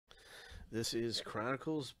This is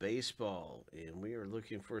Chronicles Baseball, and we are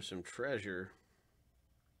looking for some treasure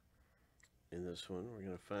in this one. We're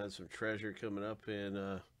going to find some treasure coming up,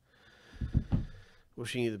 and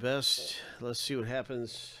wishing you the best. Let's see what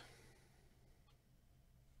happens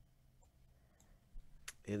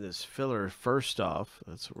in this filler. First off,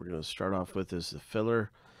 that's what we're going to start off with, is the filler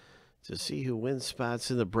to see who wins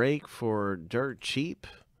spots in the break for dirt cheap.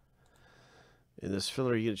 In this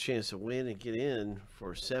filler, you get a chance to win and get in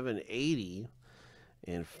for $7.80,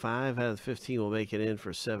 and 5 out of 15 will make it in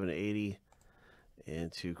for $7.80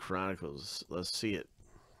 into Chronicles. Let's see it.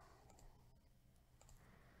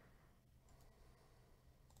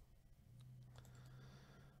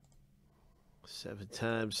 Seven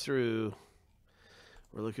times through.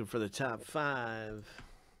 We're looking for the top 5.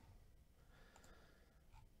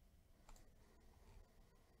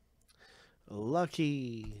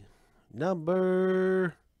 Lucky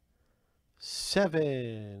number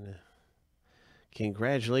 7.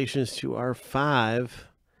 Congratulations to our 5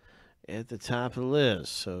 at the top of the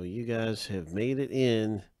list. So you guys have made it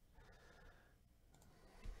in.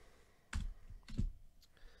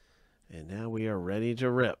 And now we are ready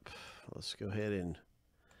to rip. Let's go ahead and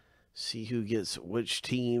see who gets which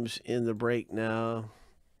teams in the break now.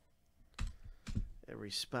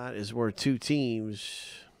 Every spot is worth 2 teams.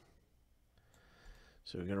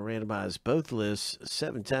 So we're going to randomize both lists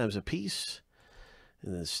 7 times apiece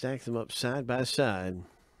and then stack them up side by side.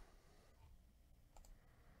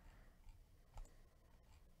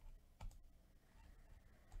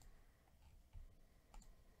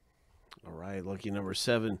 All right, lucky number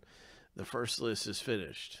 7. The first list is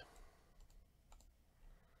finished.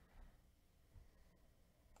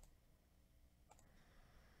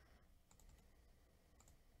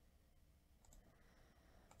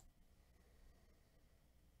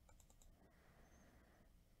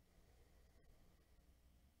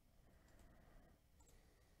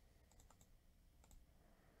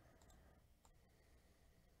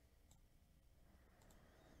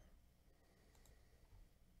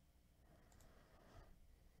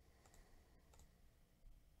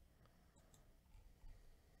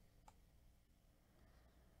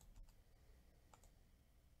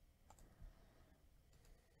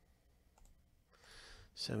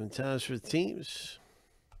 Seven times for the teams.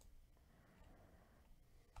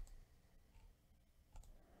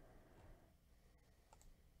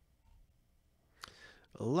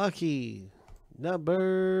 Lucky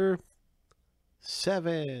number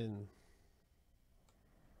 7.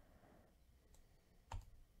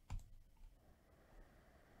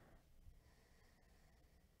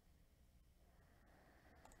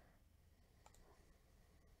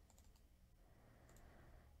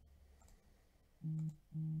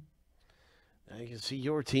 Now you can see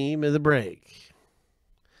your team in the break.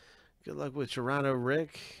 Good luck with Toronto,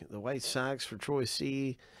 Rick. The White Sox for Troy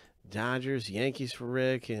C. Dodgers, Yankees for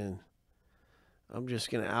Rick. And I'm just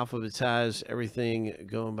going to alphabetize everything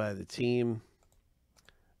going by the team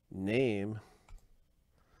name.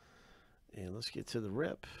 And let's get to the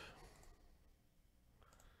rip.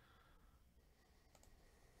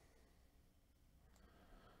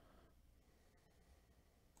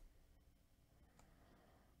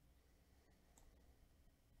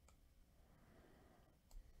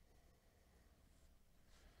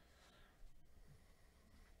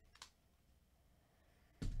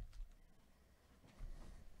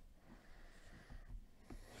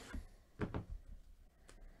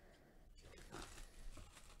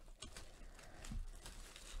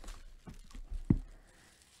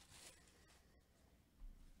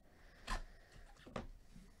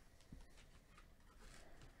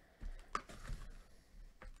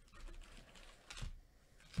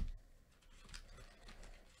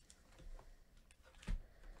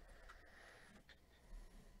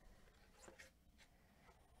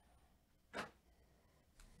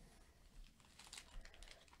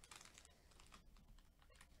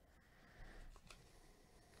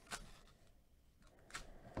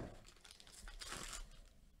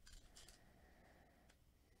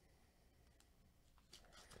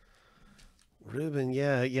 Ruben,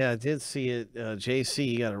 yeah, I did see it.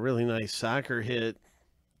 JC got a really nice soccer hit.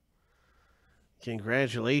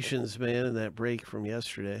 Congratulations, man, in that break from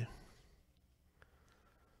yesterday.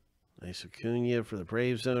 Nice Acuna for the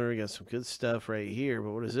Braves owner. Got some good stuff right here.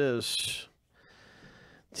 But what is this?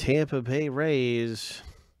 Tampa Bay Rays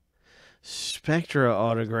Spectra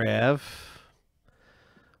autograph.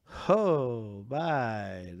 Oh,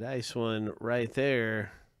 bye. Nice one right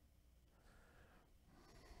there.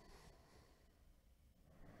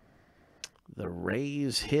 The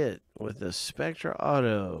Rays hit with the Spectra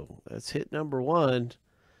Auto. That's hit number 1.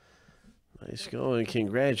 Nice going.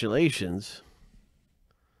 Congratulations.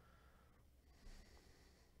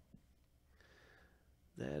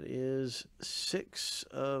 That is 6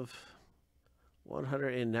 of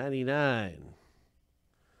 199.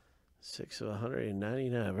 6 of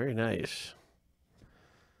 199. Very nice.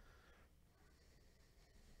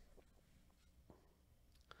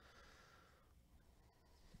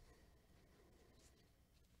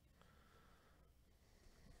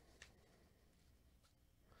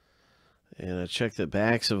 And I checked the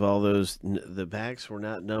backs of all those. The backs were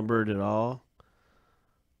not numbered at all.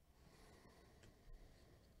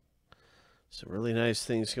 Some really nice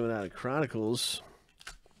things coming out of Chronicles.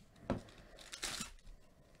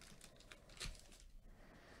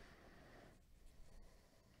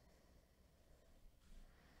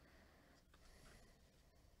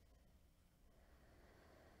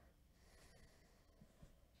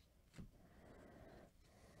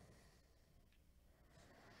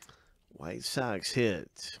 White Sox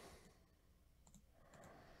hit.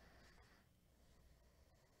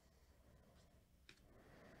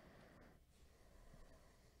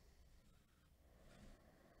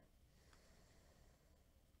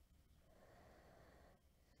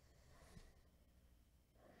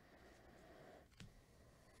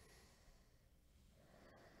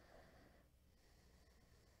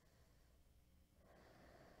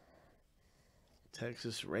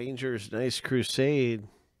 Texas Rangers, nice crusade.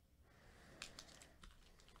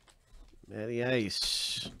 Matty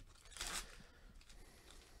Ice.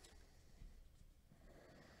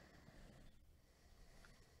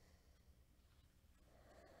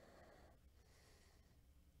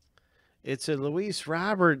 It's a Luis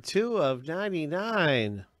Robert, 2 of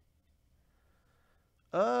 99.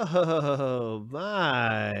 Oh,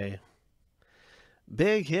 my.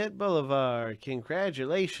 Big Hit Boulevard.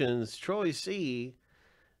 Congratulations, Troy C.,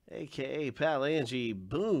 a.k.a. Pal Angie.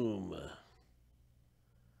 Boom.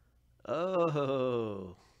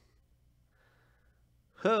 Oh.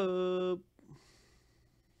 Hope.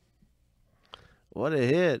 What a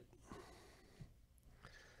hit.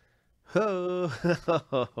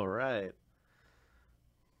 Oh. All right.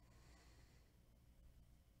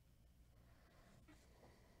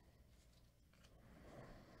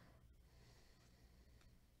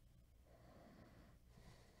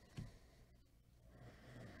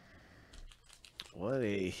 What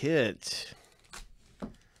a hit.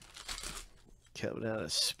 Coming out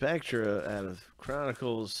of Spectra, out of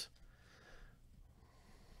Chronicles.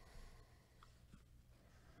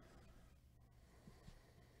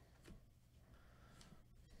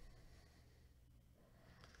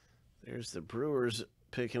 There's the Brewers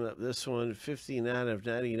picking up this one. 59 of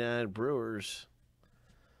 99 Brewers.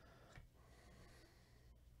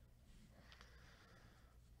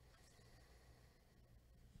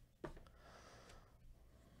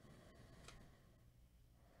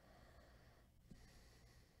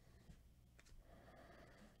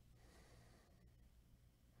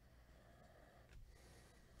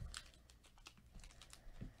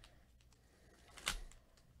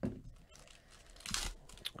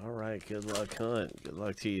 All right, good luck, Hunt. Good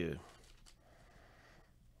luck to you.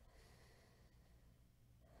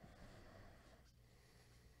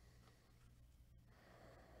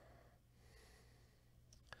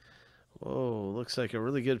 Whoa, looks like a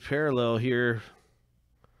really good parallel here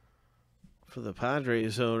for the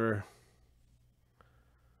Padres owner.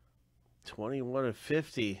 21 of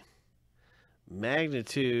 50.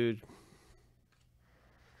 Magnitude.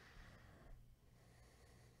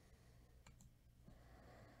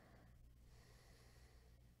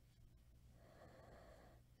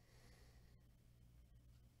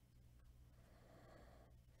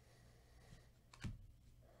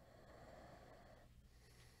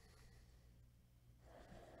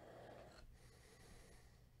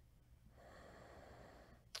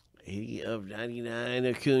 $80 of 99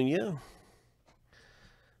 Acuna.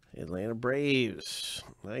 Atlanta Braves.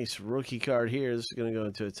 Nice rookie card here. This is going to go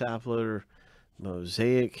into a top loader.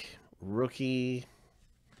 Mosaic rookie.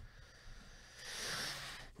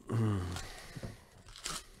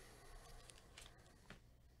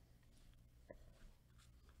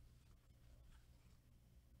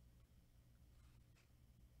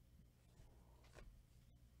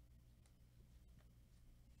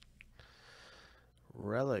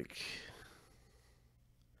 Relic.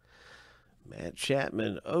 Matt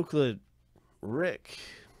Chapman, Oakland. Rick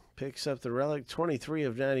picks up the relic. 23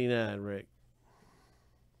 of 99, Rick.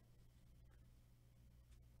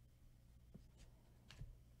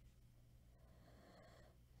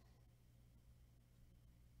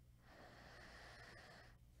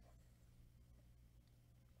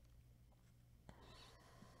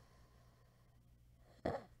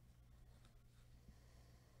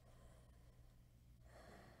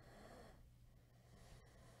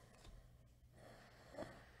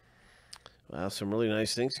 Wow, some really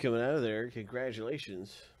nice things coming out of there.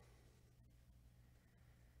 Congratulations.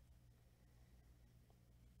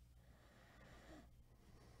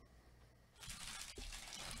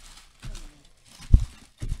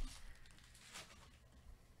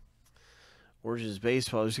 Origins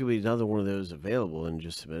Baseball. There's going to be another one of those available in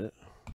just a minute.